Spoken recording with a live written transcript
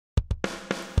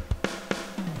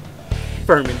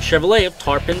Berman Chevrolet of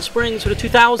Tarpon Springs with a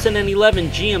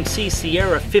 2011 GMC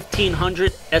Sierra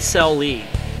 1500 SLE.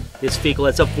 This vehicle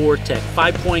has a Vortec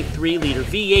 5.3-liter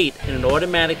V8 and an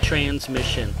automatic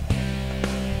transmission.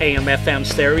 AM/FM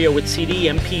stereo with CD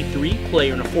MP3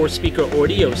 player and a 4-speaker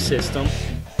audio system.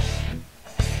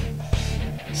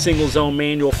 Single zone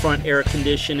manual front air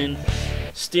conditioning.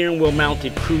 Steering wheel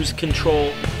mounted cruise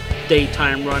control.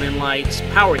 Daytime running lights.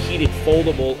 Power heated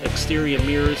foldable exterior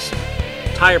mirrors.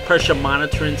 Tire pressure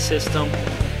monitoring system,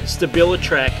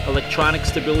 StabiliTrak, electronic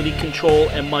stability control,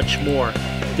 and much more.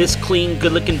 This clean,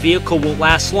 good-looking vehicle won't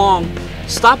last long.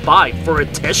 Stop by for a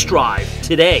test drive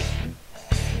today.